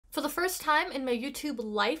For the first time in my YouTube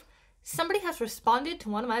life, somebody has responded to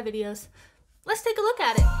one of my videos. Let's take a look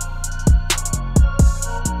at it.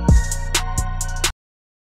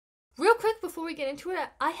 Real quick before we get into it,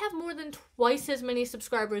 I have more than twice as many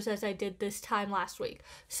subscribers as I did this time last week.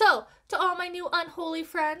 So, to all my new unholy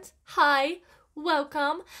friends, hi,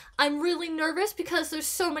 welcome. I'm really nervous because there's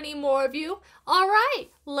so many more of you. Alright,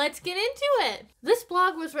 let's get into it. This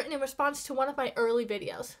blog was written in response to one of my early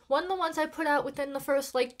videos. One of the ones I put out within the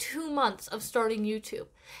first 2 months of starting YouTube.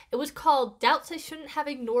 It was called Doubts I Shouldn't Have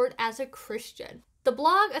Ignored as a Christian. The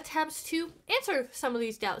blog attempts to answer some of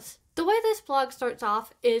these doubts. The way this blog starts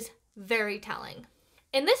off is very telling.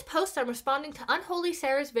 In this post, I'm responding to Unholy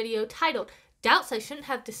Sarah's video titled, Doubts I Shouldn't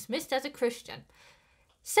Have Dismissed as a Christian.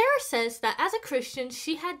 Sarah says that as a Christian,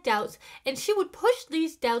 she had doubts, and she would push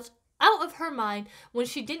these doubts out of her mind when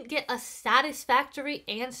she didn't get a satisfactory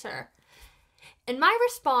answer. In my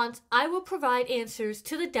response, I will provide answers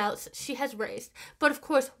to the doubts she has raised, but of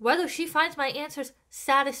course, whether she finds my answers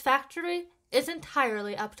satisfactory is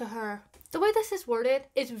entirely up to her. The way this is worded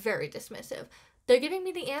is very dismissive. They're giving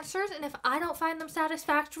me the answers, and if I don't find them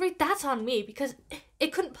satisfactory, that's on me, because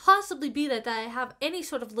it couldn't possibly be that I have any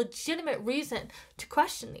sort of legitimate reason to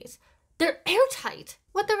question these. They're airtight.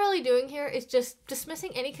 What they're really doing here is just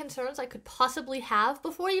dismissing any concerns I could possibly have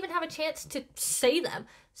before I even have a chance to say them.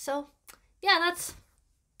 So, yeah,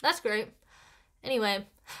 that's great. Anyway,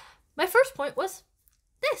 my first point was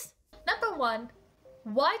this. Number 1.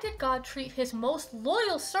 Why did God treat his most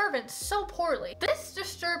loyal servants so poorly? This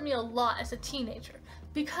disturbed me a lot as a teenager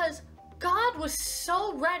because God was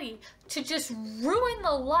so ready to just ruin the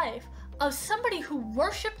life of somebody who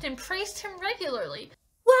worshipped and praised him regularly.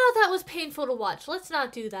 Wow, that was painful to watch. Let's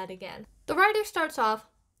not do that again. The writer starts off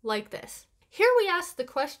like this. Here we ask the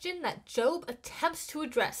question that Job attempts to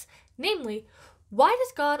address, namely, why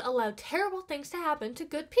does God allow terrible things to happen to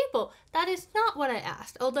good people? That is not what I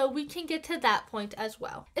asked, although we can get to that point as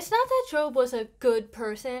well. It's not that Job was a good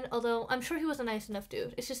person, although I'm sure he was a nice enough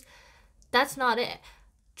dude. It's just, that's not it.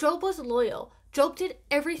 Job was loyal. Job did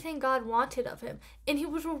everything God wanted of him, and he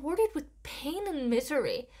was rewarded with pain and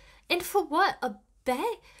misery. And for what? A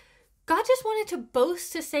bet? God just wanted to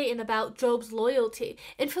boast to Satan about Job's loyalty,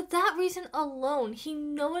 and for that reason alone, he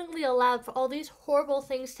knowingly allowed for all these horrible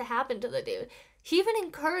things to happen to the dude. He even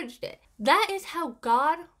encouraged it. That is how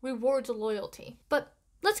God rewards loyalty. But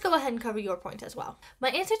let's go ahead and cover your point as well. My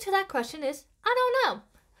answer to that question is, I don't know.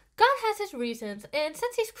 God has his reasons, and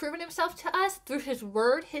since he's proven himself to us through his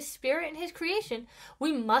word, his spirit, and his creation,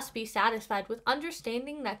 we must be satisfied with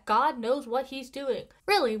understanding that God knows what he's doing.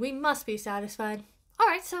 Really, we must be satisfied.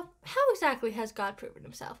 Alright, so how exactly has God proven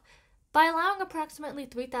himself? By allowing approximately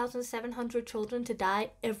 3,700 children to die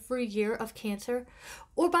every year of cancer,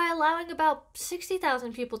 or by allowing about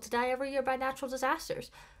 60,000 people to die every year by natural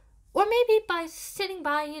disasters, or maybe by sitting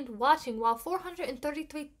by and watching while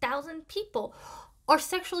 433,000 people are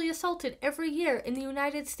sexually assaulted every year in the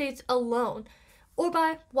United States alone, or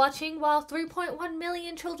by watching while 3.1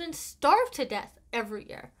 million children starve to death every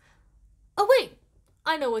year. Oh wait,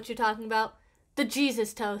 I know what you're talking about. The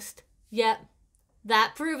Jesus toast. Yep.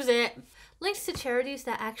 That proves it. Links to charities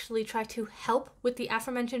that actually try to help with the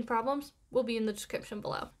aforementioned problems will be in the description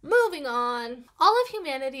below. Moving on. All of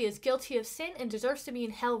humanity is guilty of sin and deserves to be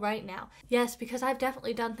in hell right now. Yes, because I've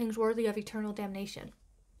definitely done things worthy of eternal damnation.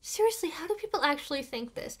 Seriously, how do people actually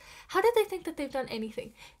think this? How did they think that they've done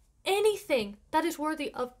anything? Anything that is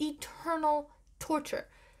worthy of eternal torture.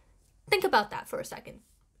 Think about that for a second.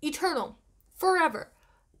 Eternal. Forever.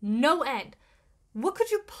 No end. What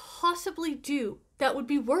could you possibly do that would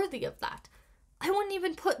be worthy of that? I wouldn't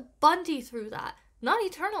even put Bundy through that. Not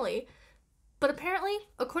eternally. But apparently,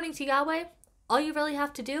 according to Yahweh, all you really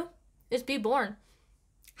have to do is be born.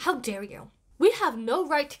 How dare you? We have no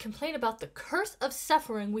right to complain about the curse of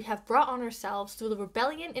suffering we have brought on ourselves through the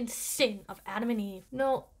rebellion and sin of Adam and Eve.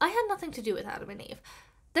 No, I had nothing to do with Adam and Eve.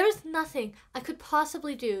 There is nothing I could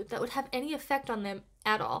possibly do that would have any effect on them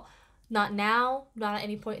at all. Not now, not at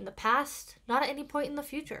any point in the past, not at any point in the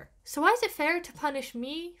future. So why is it fair to punish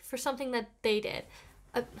me for something that they did?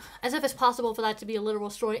 As if it's possible for that to be a literal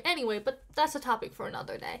story anyway, but that's a topic for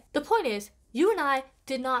another day. The point is, you and I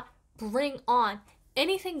did not bring on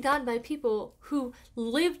anything done by people who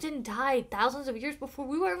lived and died thousands of years before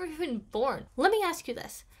we were ever even born. Let me ask you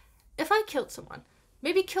this. If I killed someone,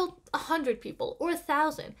 maybe killed 100 people or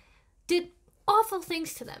 1,000, did awful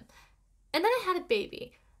things to them, and then I had a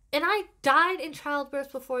baby, and I died in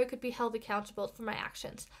childbirth before I could be held accountable for my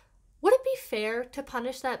actions, would it be fair to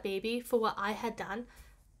punish that baby for what I had done?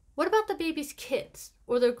 What about the baby's kids,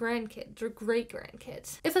 or their grandkids, or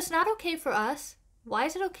great-grandkids? If it's not okay for us, why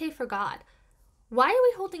is it okay for God? Why are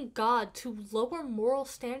we holding God to lower moral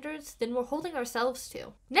standards than we're holding ourselves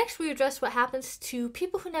to? Next, we address what happens to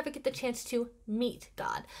people who never get the chance to meet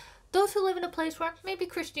God. Those who live in a place where maybe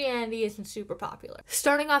Christianity isn't super popular.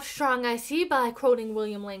 Starting off strong, I see, by quoting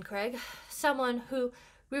William Lane Craig, someone who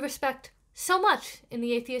we respect so much in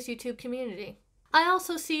the atheist YouTube community. I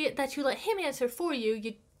also see that you let him answer for you.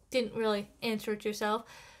 You didn't really answer it yourself.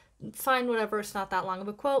 Fine, whatever, it's not that long of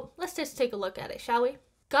a quote. Let's just take a look at it, shall we?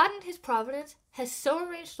 God in his providence has so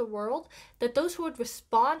arranged the world that those who would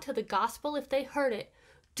respond to the gospel if they heard it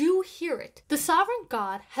do hear it. The sovereign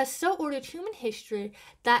God has so ordered human history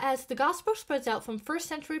that as the gospel spreads out from first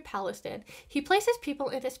century Palestine, he places people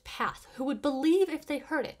in his path who would believe if they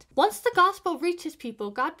heard it. Once the gospel reaches people,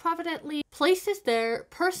 God providently places there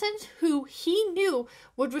persons who he knew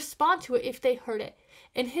would respond to it if they heard it.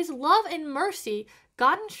 In his love and mercy,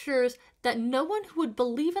 God ensures that no one who would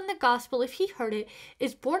believe in the gospel if he heard it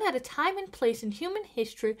is born at a time and place in human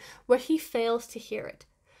history where he fails to hear it.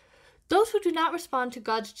 Those who do not respond to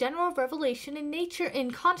God's general revelation in nature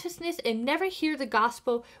and consciousness and never hear the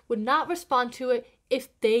gospel would not respond to it if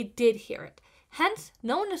they did hear it. Hence,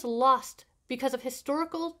 no one is lost because of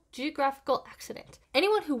historical, geographical accident.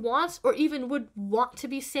 Anyone who wants or even would want to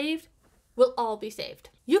be saved will all be saved.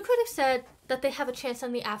 You could have said that they have a chance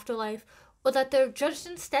on the afterlife, or that they're judged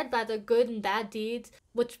instead by their good and bad deeds,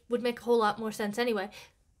 which would make a whole lot more sense anyway.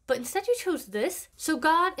 But instead you chose this. So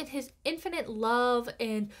God, in his infinite love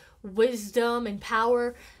and wisdom and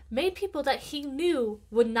power, made people that he knew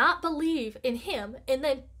would not believe in him and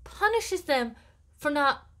then punishes them for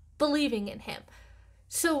not believing in him.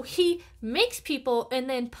 So he makes people and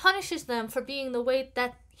then punishes them for being the way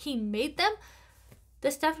that he made them.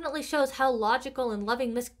 This definitely shows how logical and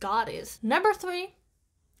loving this God is. Number 3,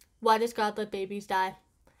 why does God let babies die?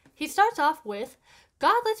 He starts off with,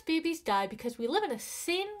 God lets babies die because we live in a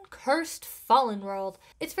sin-cursed, fallen world.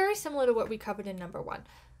 It's very similar to what we covered in number 1.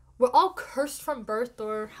 We're all cursed from birth,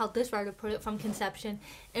 or how this writer put it, from conception,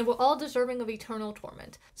 and we're all deserving of eternal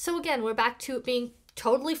torment. So again, we're back to it being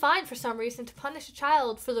totally fine for some reason to punish a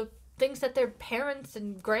child for the things that their parents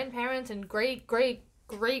and grandparents and great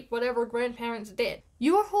whatever grandparents did.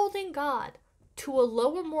 You are holding God to a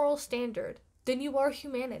lower moral standard than you are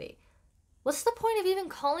humanity. What's the point of even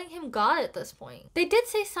calling him God at this point? They did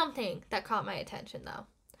say something that caught my attention though.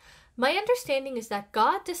 My understanding is that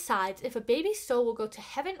God decides if a baby's soul will go to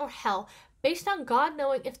heaven or hell based on God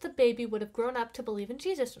knowing if the baby would have grown up to believe in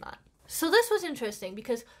Jesus or not. So this was interesting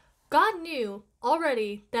because God knew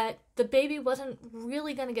already that the baby wasn't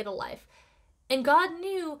really going to get a life. And God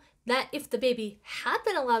knew that if the baby had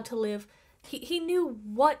been allowed to live, he knew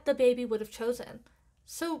what the baby would have chosen.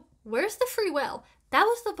 So where's the free will? That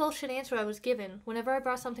was the bullshit answer I was given whenever I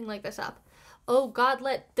brought something like this up. Oh, God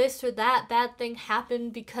let this or that bad thing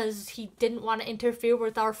happen because he didn't want to interfere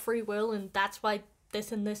with our free will and that's why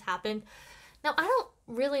this and this happened. Now, I don't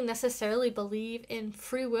really necessarily believe in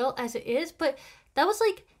free will as it is, but that was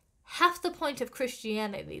like half the point of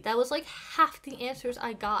Christianity. That was like half the answers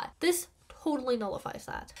I got. This totally nullifies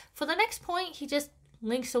that. For the next point, he just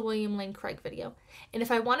links a William Lane Craig video. And if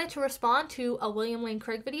I wanted to respond to a William Lane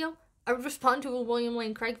Craig video, I would respond to a William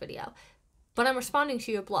Lane Craig video. But I'm responding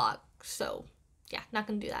to your blog, so yeah, not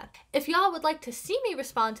gonna do that. If y'all would like to see me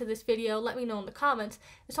respond to this video, let me know in the comments.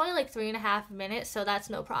 It's only like 3.5 minutes, so that's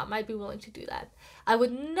no problem. I'd be willing to do that. I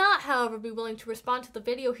would not, however, be willing to respond to the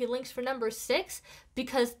video he links for number 6,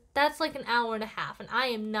 because that's like an hour and a half, and I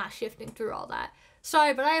am not shifting through all that.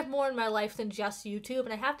 Sorry, but I have more in my life than just YouTube,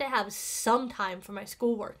 and I have to have some time for my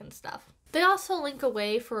schoolwork and stuff. They also link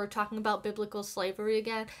away for talking about biblical slavery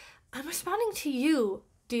again. I'm responding to you,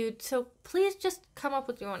 dude, so please just come up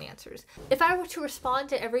with your own answers. If I were to respond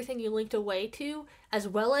to everything you linked away to, as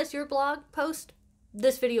well as your blog post,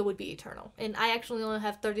 this video would be eternal. And I actually only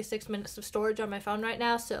have 36 minutes of storage on my phone right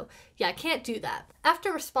now, so yeah, I can't do that.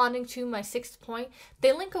 After responding to my 6th point,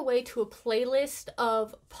 they link away to a playlist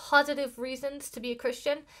of positive reasons to be a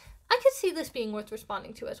Christian. I could see this being worth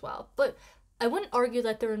responding to as well, but I wouldn't argue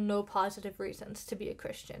that there are no positive reasons to be a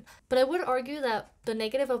Christian, but I would argue that the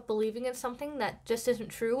negative of believing in something that just isn't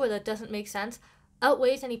true or that doesn't make sense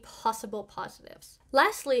outweighs any possible positives.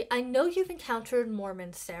 Lastly, I know you've encountered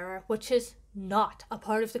Mormons, Sarah, which is not a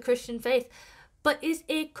part of the Christian faith, but is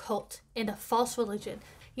a cult and a false religion.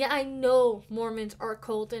 Yeah, I know Mormons are a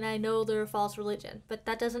cult and I know they're a false religion, but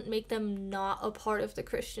that doesn't make them not a part of the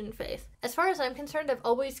Christian faith. As far as I'm concerned, I've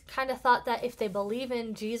always kind of thought that if they believe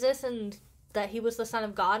in Jesus and that he was the Son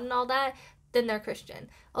of God and all that, then they're Christian.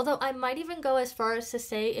 Although I might even go as far as to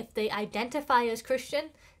say if they identify as Christian,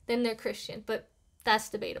 then they're Christian, but that's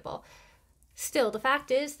debatable. Still, the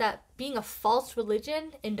fact is that being a false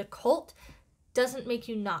religion and a cult doesn't make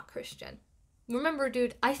you not Christian. Remember,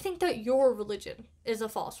 dude, I think that your religion is a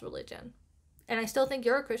false religion. And I still think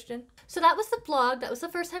you're a Christian. So that was the blog. That was the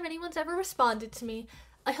first time anyone's ever responded to me.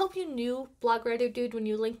 I hope you knew, blog writer dude, when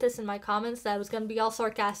you linked this in my comments that I was going to be all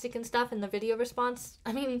sarcastic and stuff in the video response.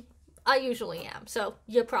 I mean, I usually am, so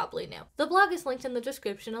you probably knew. The blog is linked in the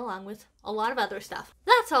description along with a lot of other stuff.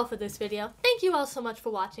 That's all for this video. Thank you all so much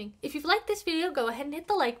for watching. If you've liked this video, go ahead and hit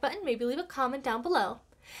the like button. Maybe leave a comment down below.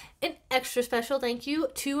 An extra special thank you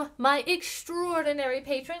to my extraordinary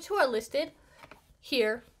patrons who are listed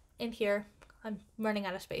here and here. I'm running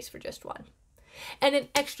out of space for just one. And an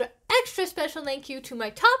extra special thank you to my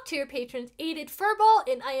top tier patrons, Aided Furball,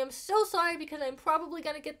 and I am so sorry because I'm probably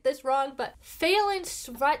going to get this wrong, but Phelan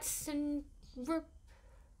Swatson...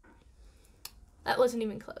 That wasn't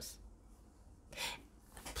even close.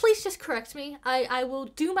 Please just correct me. I will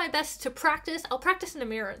do my best to practice. I'll practice in the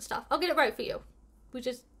mirror and stuff. I'll get it right for you. We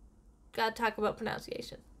just gotta talk about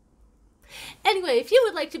pronunciation. Anyway, if you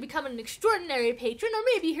would like to become an extraordinary patron, or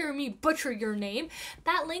maybe hear me butcher your name,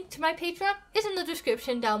 that link to my Patreon is in the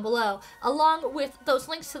description down below, along with those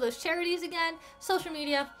links to those charities again, social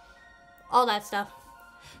media, all that stuff.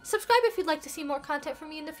 Subscribe if you'd like to see more content from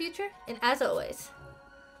me in the future, and as always,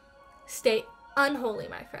 stay unholy,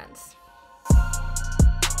 my friends.